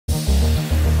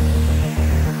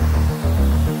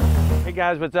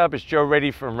guys, what's up? It's Joe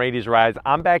Rady from Rady's Rides.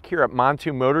 I'm back here at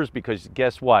Montu Motors because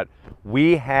guess what?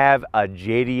 We have a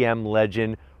JDM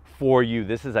legend for you.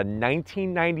 This is a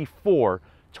 1994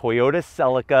 Toyota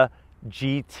Celica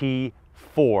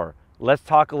GT-FOUR. Let's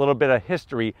talk a little bit of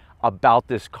history about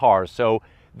this car. So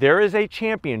there is a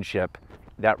championship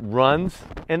that runs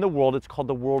in the world. It's called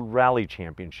the World Rally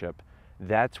Championship.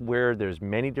 That's where there's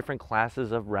many different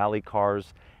classes of rally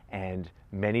cars and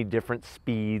many different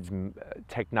speeds,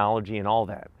 technology, and all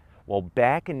that. Well,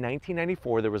 back in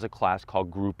 1994, there was a class called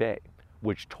Group A,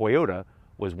 which Toyota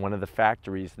was one of the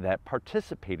factories that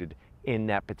participated in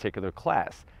that particular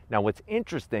class. Now, what's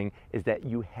interesting is that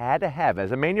you had to have,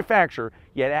 as a manufacturer,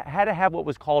 you had to have what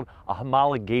was called a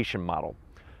homologation model.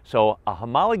 So a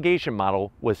homologation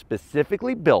model was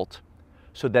specifically built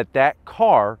so that that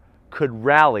car could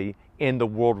rally in the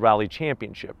World Rally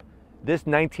Championship. This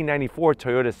 1994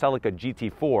 Toyota Celica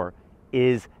GT-FOUR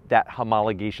is that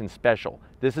homologation special.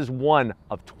 This is one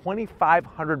of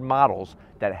 2,500 models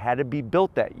that had to be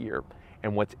built that year.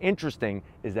 And what's interesting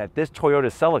is that this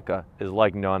Toyota Celica is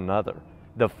like none other.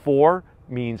 The 4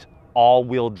 means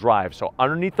all-wheel drive. So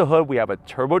underneath the hood, we have a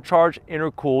turbocharged,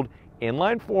 intercooled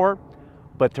inline 4.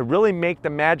 But to really make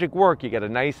the magic work, you get a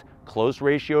nice close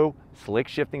ratio, slick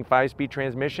shifting 5-speed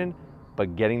transmission.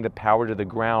 But getting the power to the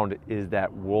ground is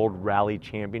that World Rally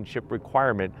Championship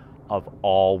requirement of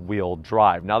all-wheel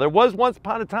drive. Now, there was once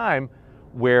upon a time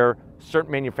where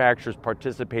certain manufacturers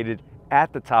participated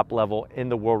at the top level in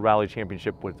the World Rally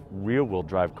Championship with rear-wheel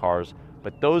drive cars,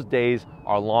 but those days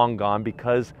are long gone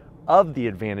because of the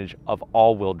advantage of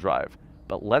all-wheel drive.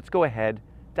 But let's go ahead,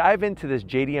 dive into this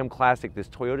JDM Classic, this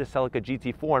Toyota Celica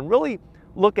GT-FOUR, and really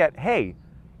look at, hey,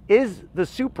 is the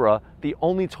Supra the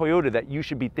only Toyota that you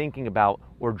should be thinking about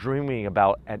or dreaming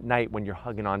about at night when you're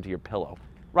hugging onto your pillow?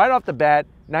 Right off the bat,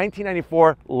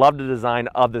 1994, love the design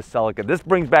of the Celica. This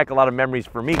brings back a lot of memories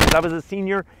for me because I was a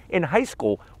senior in high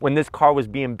school when this car was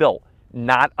being built.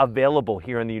 Not available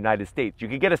here in the United States. You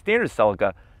could get a standard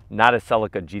Celica, not a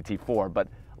Celica GT-FOUR, but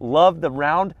love the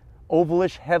round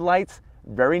ovalish headlights,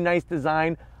 very nice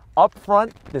design. Up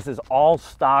front, this is all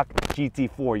stock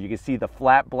GT-FOUR. You can see the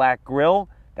flat black grille,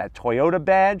 that Toyota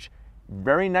badge,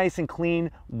 very nice and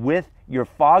clean with your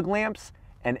fog lamps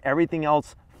and everything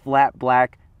else flat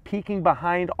black. Peeking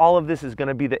behind all of this is going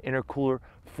to be the intercooler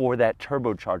for that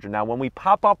turbocharger. Now, when we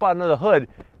pop up under the hood,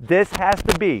 this has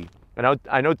to be, and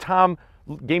I know Tom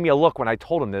gave me a look when I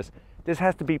told him this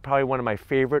has to be probably one of my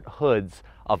favorite hoods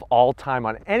of all time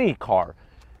on any car.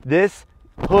 This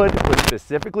hood was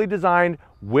specifically designed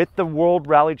with the World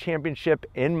Rally Championship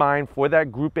in mind for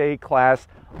that Group A class.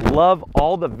 Love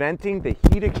all the venting, the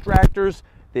heat extractors,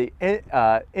 the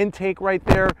intake right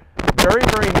there. Very,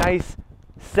 very nice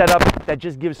setup that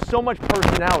just gives so much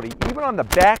personality. Even on the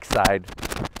back side,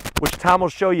 which Tom will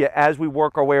show you as we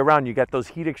work our way around, you got those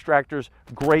heat extractors,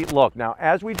 great look. Now,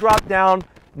 as we drop down,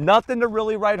 nothing to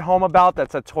really write home about.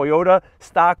 That's a Toyota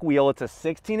stock wheel. It's a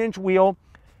 16-inch wheel.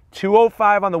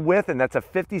 205 on the width, and that's a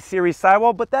 50 series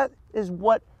sidewall, but that is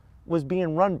what was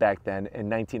being run back then in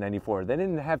 1994. They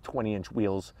didn't have 20-inch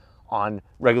wheels on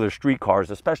regular street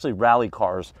cars, especially rally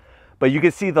cars. But you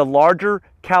can see the larger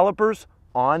calipers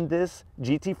on this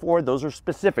GT-FOUR, those are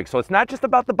specific. So it's not just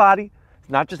about the body, it's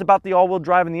not just about the all-wheel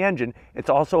drive and the engine, it's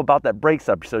also about that brake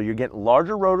sub. So you're getting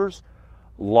larger rotors,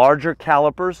 larger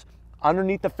calipers,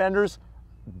 underneath the fenders,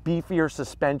 beefier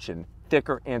suspension,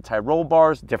 thicker anti-roll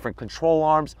bars, different control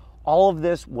arms. All of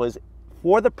this was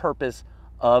for the purpose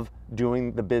of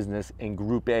doing the business in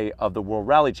Group A of the World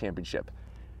Rally Championship.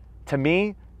 To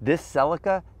me, this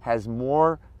Celica has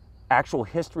more actual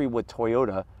history with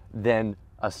Toyota than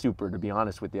a Supra, to be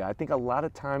honest with you. I think a lot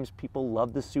of times people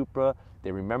love the Supra.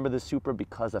 They remember the Supra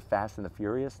because of Fast and the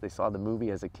Furious. They saw the movie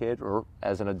as a kid or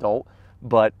as an adult,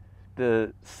 but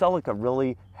the Celica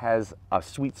really has a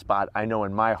sweet spot, I know,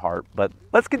 in my heart. But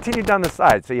let's continue down the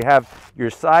side. So you have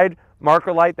your side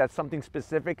marker light. That's something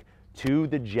specific to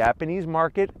the Japanese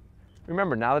market.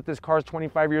 Remember, now that this car is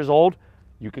 25 years old,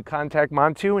 you could contact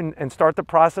Montu and start the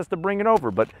process to bring it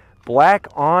over. But black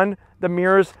on the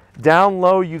mirrors. Down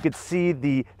low, you could see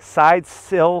the side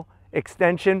sill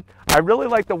extension. I really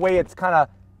like the way it's kind of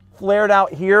flared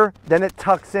out here, then it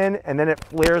tucks in, and then it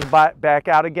flares back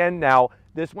out again. Now,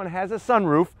 this one has a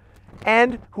sunroof,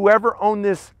 and whoever owned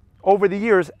this over the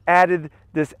years added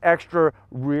this extra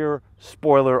rear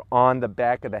spoiler on the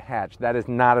back of the hatch. That is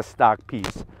not a stock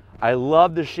piece. I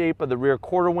love the shape of the rear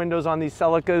quarter windows on these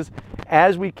Celicas.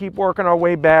 As we keep working our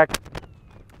way back,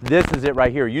 this is it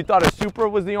right here. You thought a Supra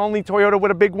was the only Toyota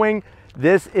with a big wing?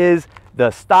 This is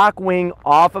the stock wing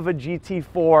off of a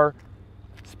GT-FOUR,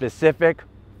 specific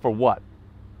for what?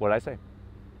 What did I say?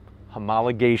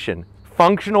 Homologation.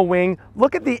 functional wing.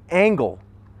 Look at the angle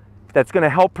that's going to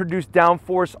help produce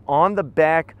downforce on the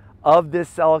back of this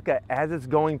Celica as it's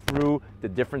going through the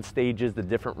different stages, the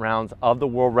different rounds of the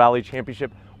World Rally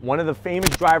Championship. One of the famous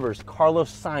drivers,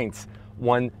 Carlos Sainz,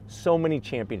 won so many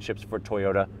championships for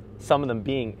Toyota, some of them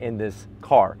being in this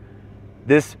car.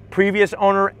 This previous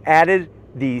owner added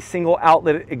the single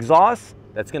outlet exhaust.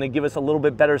 That's going to give us a little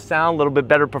bit better sound, a little bit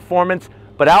better performance.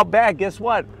 But out back, guess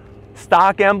what?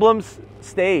 Stock emblems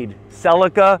stayed.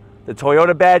 Celica, the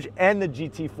Toyota badge, and the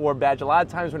GT4 badge. A lot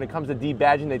of times when it comes to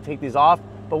debadging, they take these off.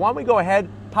 But why don't we go ahead,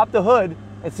 pop the hood,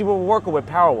 and see what we're working with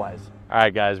power-wise. All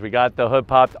right, guys, we got the hood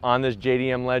popped on this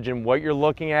JDM Legend. What you're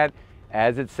looking at,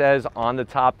 as it says on the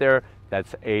top there,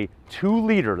 that's a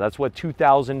 2-liter. That's what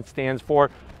 2000 stands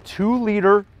for.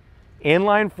 2-liter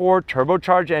inline-4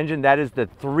 turbocharged engine. That is the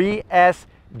 3S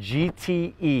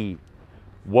GTE.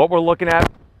 What we're looking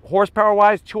at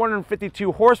horsepower-wise,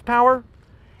 252 horsepower.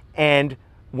 And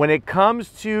when it comes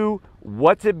to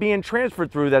what's it being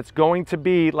transferred through, that's going to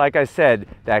be, like I said,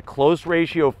 that close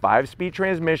ratio 5-speed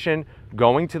transmission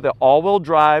going to the all-wheel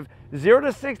drive, 0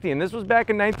 to 60, and this was back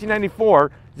in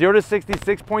 1994, 0 to 60,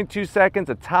 6.2 seconds,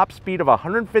 a top speed of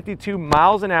 152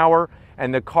 miles an hour,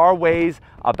 and the car weighs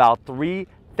about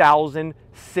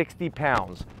 3,060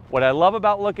 pounds. What I love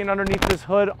about looking underneath this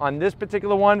hood on this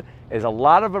particular one is a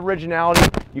lot of originality.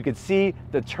 You can see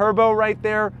the turbo right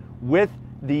there with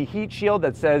the heat shield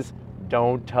that says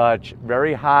don't touch,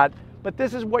 very hot. But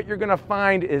this is what you're gonna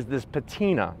find is this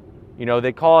patina. You know,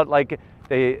 they call it like,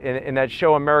 in that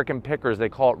show American Pickers, they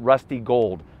call it rusty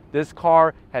gold. This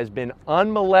car has been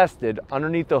unmolested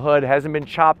underneath the hood, hasn't been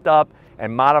chopped up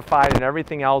and modified and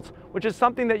everything else, which is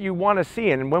something that you wanna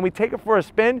see. And when we take it for a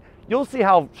spin, you'll see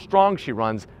how strong she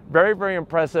runs. Very, very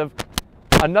impressive.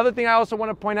 Another thing I also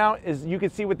wanna point out is you can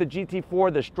see with the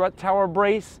GT4, the strut tower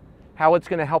brace, how it's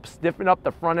gonna help stiffen up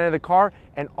the front end of the car,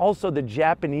 and also the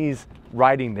Japanese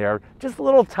writing there. Just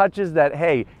little touches that,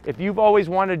 hey, if you've always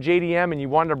wanted JDM and you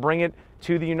wanted to bring it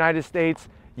to the United States,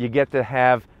 you get to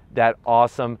have that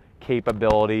awesome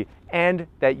capability and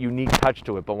that unique touch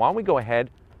to it. But why don't we go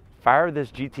ahead, fire this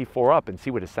GT4 up and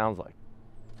see what it sounds like.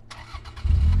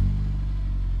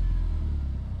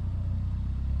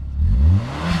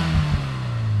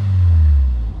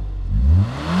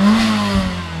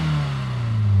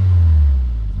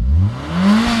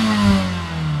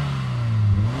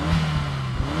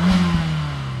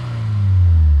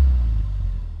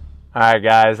 All right,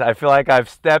 guys, I feel like I've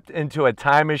stepped into a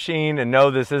time machine, and no,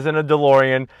 this isn't a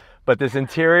DeLorean, but this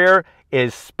interior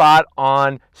is spot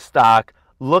on stock.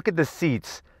 Look at the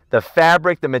seats, the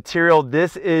fabric, the material.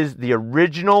 This is the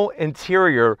original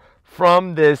interior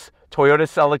from this Toyota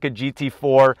Celica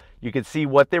GT-4. You can see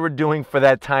what they were doing for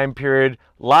that time period.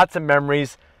 Lots of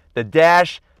memories. The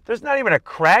dash, there's not even a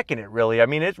crack in it, really. I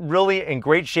mean, it's really in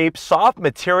great shape. Soft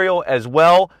material as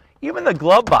well. Even the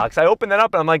glove box, I opened that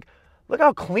up and I'm like, look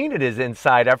how clean it is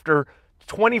inside after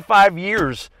 25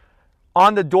 years.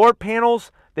 On the door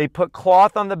panels, they put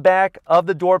cloth on the back of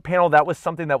the door panel. That was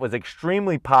something that was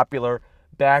extremely popular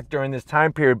back during this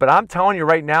time period. But I'm telling you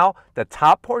right now, the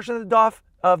top portion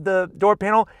of the door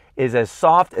panel is as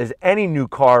soft as any new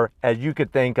car as you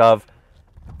could think of.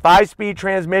 5-speed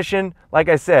transmission, like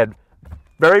I said,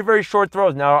 very, very short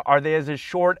throws. Now, are they as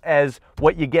short as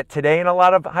what you get today in a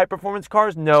lot of high-performance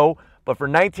cars? No. But for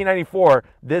 1994,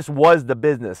 this was the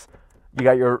business. You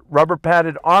got your rubber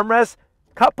padded armrests,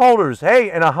 cup holders.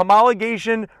 Hey, in a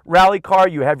homologation rally car,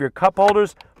 you have your cup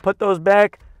holders. Put those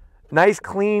back. Nice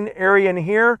clean area in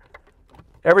here.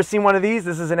 Ever seen one of these?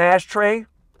 This is an ashtray.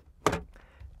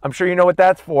 I'm sure you know what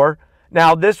that's for.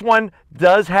 Now, this one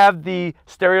does have the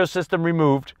stereo system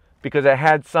removed because it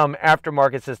had some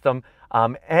aftermarket system.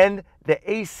 And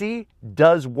the AC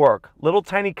does work. Little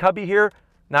tiny cubby here.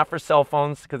 Not for cell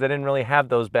phones, because I didn't really have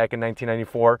those back in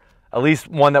 1994. At least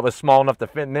one that was small enough to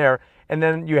fit in there. And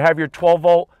then you have your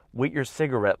 12-volt with your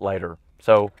cigarette lighter.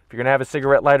 So if you're gonna have a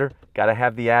cigarette lighter, gotta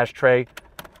have the ashtray.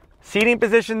 Seating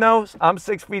position though, I'm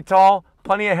 6 feet tall,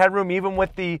 plenty of headroom even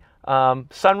with the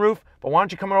sunroof. But why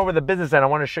don't you come over to the business end? I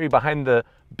wanna show you behind the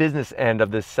business end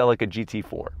of this Celica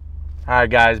GT-4. All right,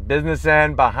 guys, business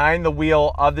end behind the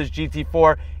wheel of this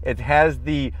GT-4. It has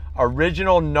the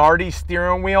original Nardi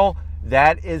steering wheel.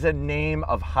 That is a name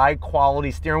of high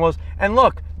quality steering wheels. And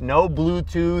look, no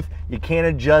Bluetooth. You can't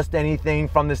adjust anything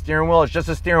from the steering wheel. It's just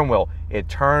a steering wheel. It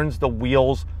turns the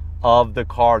wheels of the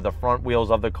car, the front wheels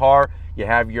of the car. You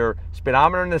have your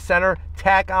speedometer in the center,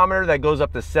 tachometer that goes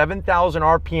up to 7,000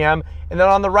 RPM. And then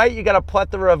on the right, you got a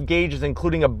plethora of gauges,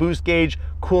 including a boost gauge,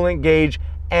 coolant gauge,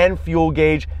 and fuel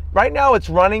gauge. Right now it's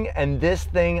running, and this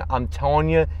thing, I'm telling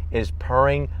you, is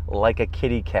purring like a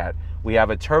kitty cat. We have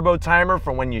a turbo timer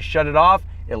for when you shut it off.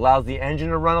 It allows the engine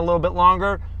to run a little bit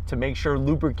longer to make sure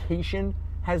lubrication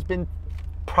has been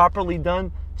properly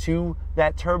done to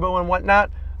that turbo and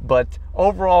whatnot. But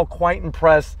overall, quite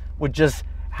impressed with just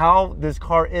how this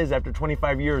car is after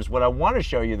 25 years. What I want to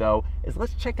show you though is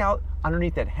let's check out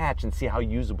underneath that hatch and see how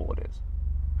usable it is.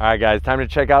 All right guys, time to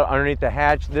check out underneath the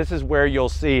hatch. This is where you'll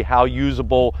see how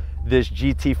usable this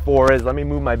GT4 is. Let me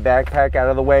move my backpack out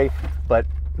of the way, but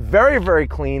very, very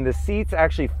clean. The seats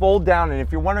actually fold down, and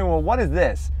if you're wondering, well, what is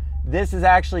this? This is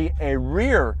actually a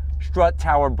rear strut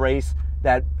tower brace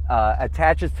that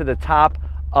attaches to the top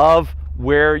of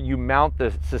where you mount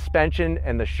the suspension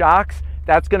and the shocks.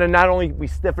 That's gonna not only we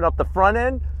stiffen up the front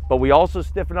end, but we also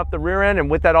stiffen up the rear end, and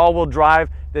with that all-wheel drive,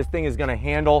 this thing is gonna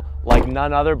handle like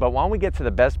none other. But why don't we get to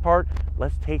the best part?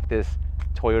 Let's take this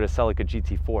Toyota Celica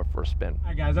GT-FOUR for a spin. All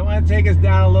right guys, I wanna take us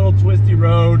down a little twisty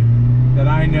road that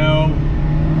I know.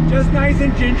 Just nice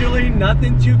and gingerly,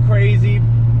 nothing too crazy,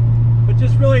 but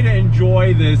just really to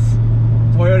enjoy this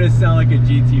Toyota Celica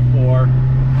GT-FOUR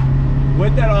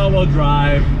with that all-wheel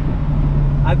drive.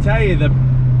 I tell you, the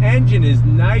engine is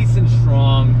nice and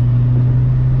strong,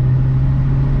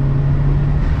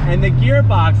 and the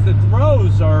gearbox, the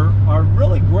throws are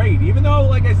really great. Even though,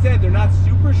 like I said, they're not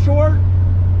super short,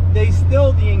 the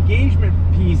engagement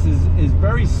piece is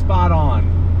very spot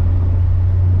on.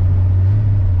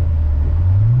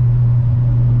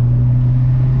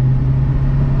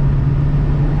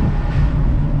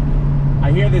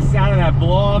 I hear the sound of that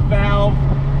blow-off valve.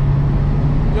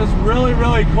 Just really,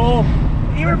 really cool.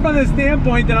 Even from the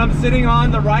standpoint that I'm sitting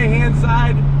on the right-hand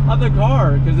side of the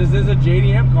car, because this is a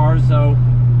JDM car, so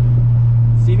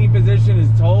seating position is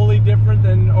totally different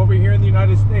than over here in the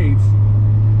United States.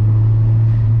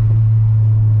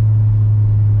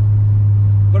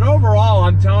 But overall,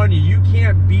 I'm telling you, you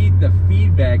can't beat the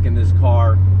feedback in this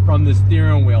car from the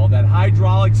steering wheel. That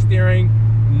hydraulic steering,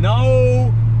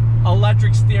 no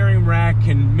electric steering rack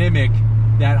can mimic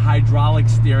that hydraulic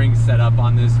steering setup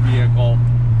on this vehicle.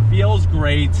 Feels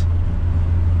great.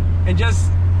 And just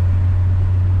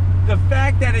the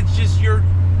fact that it's just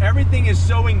everything is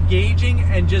so engaging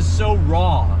and just so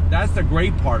raw. That's the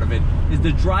great part of it, is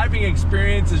the driving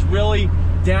experience is really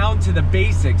down to the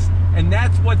basics. And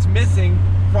that's what's missing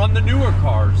from the newer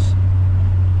cars,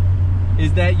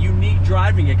 is that unique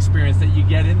driving experience that you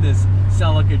get in this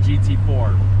Celica GT-4.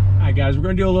 All right guys, we're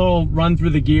gonna do a little run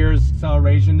through the gears,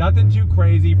 acceleration, nothing too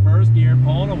crazy. First gear,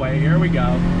 pulling away, here we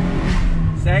go.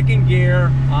 Second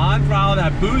gear, on throttle,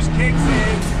 that boost kicks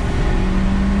in.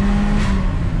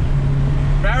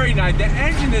 Very nice. The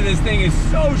engine in this thing is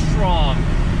so strong.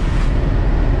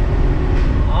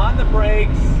 On the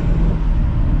brakes.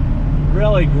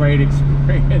 Really great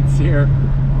experience here.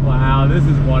 Wow, this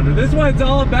is wonderful. This is what it's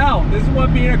all about. This is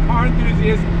what being a car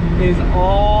enthusiast is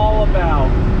all about.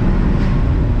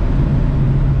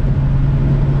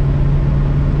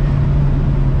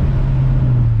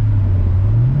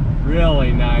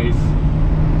 Really nice.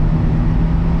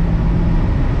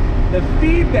 The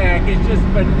feedback is just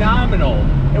phenomenal.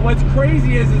 And what's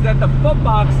crazy is that the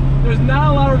footbox, there's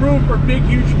not a lot of room for big,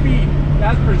 huge feet.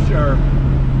 That's for sure.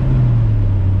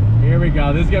 Here we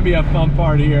go. This is going to be a fun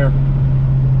part here.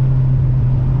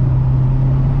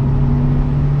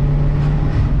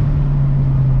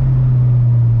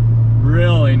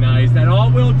 Really nice. That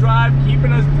all-wheel drive,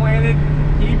 keeping us planted,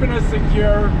 keeping us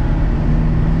secure.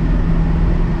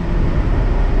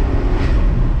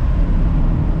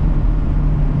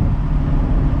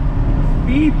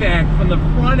 Feedback from the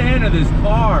front end of this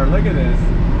car. Look at this.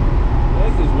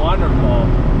 This is wonderful.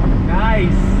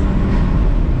 Nice.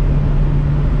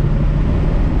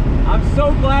 I'm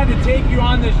so glad to take you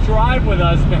on this drive with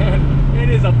us, man. It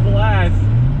is a blast.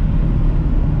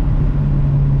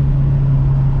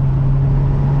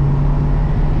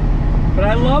 But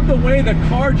I love the way the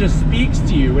car just speaks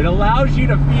to you. It allows you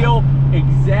to feel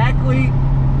exactly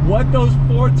what those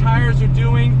four tires are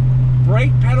doing.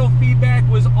 Brake pedal feedback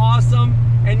was awesome,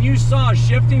 and you saw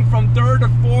shifting from third to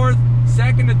fourth,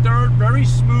 second to third, very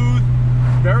smooth,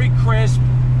 very crisp.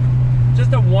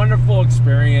 Just a wonderful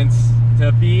experience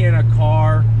to be in a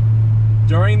car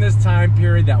during this time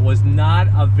period that was not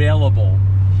available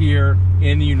here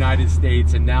in the United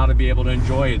States, and now to be able to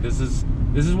enjoy it. This is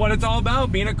what it's all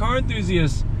about, being a car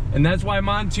enthusiast. And that's why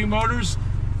Mon2 Motors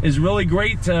is really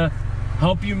great, to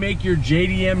help you make your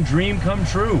JDM dream come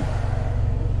true.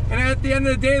 And at the end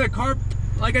of the day, the car,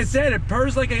 like I said, it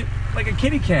purrs like a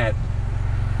kitty cat.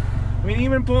 I mean,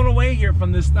 even pulling away here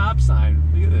from this stop sign.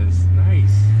 Look at this,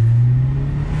 nice.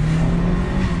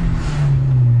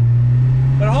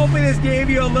 But hopefully this gave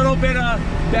you a little bit of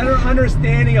better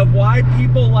understanding of why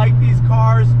people like these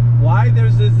cars, why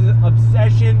there's this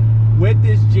obsession with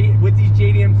these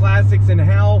JDM classics, and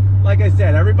how, like I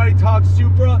said, everybody talks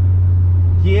Supra.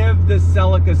 Give the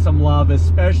Celica some love,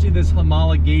 especially this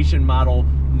homologation model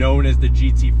known as the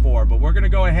GT-4. But we're gonna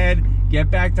go ahead,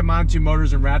 get back to Montu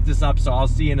Motors and wrap this up, so I'll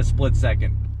see you in a split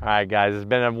second. All right, guys, it's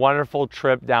been a wonderful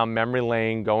trip down memory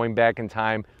lane, going back in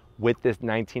time with this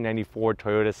 1994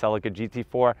 Toyota Celica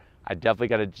GT-4. I definitely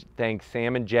got to thank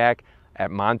Sam and Jack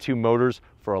at Montu Motors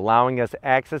for allowing us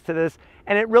access to this.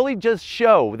 And it really just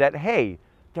shows that, hey,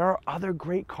 there are other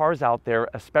great cars out there,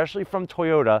 especially from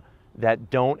Toyota, that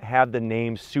don't have the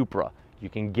name Supra. You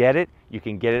can get it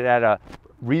at a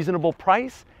reasonable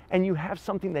price, and you have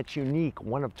something that's unique,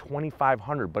 one of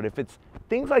 2,500. But if it's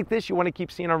things like this you want to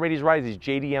keep seeing on Rady's Rise, these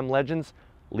JDM legends,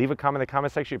 leave a comment in the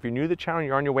comment section. If you're new to the channel and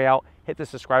you're on your way out, hit the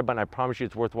subscribe button. I promise you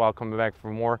it's worthwhile coming back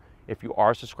for more. If you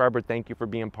are a subscriber, thank you for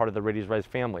being part of the Rady's Rise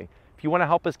family. If you want to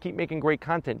help us keep making great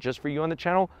content just for you on the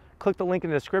channel, click the link in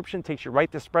the description. Takes you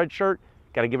right to Spreadshirt.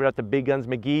 Got to give it up to Big Guns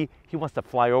McGee. He wants to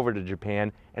fly over to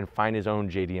Japan and find his own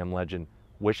JDM legend.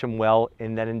 Wish him well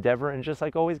in that endeavor. And just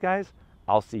like always, guys,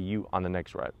 I'll see you on the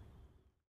next ride.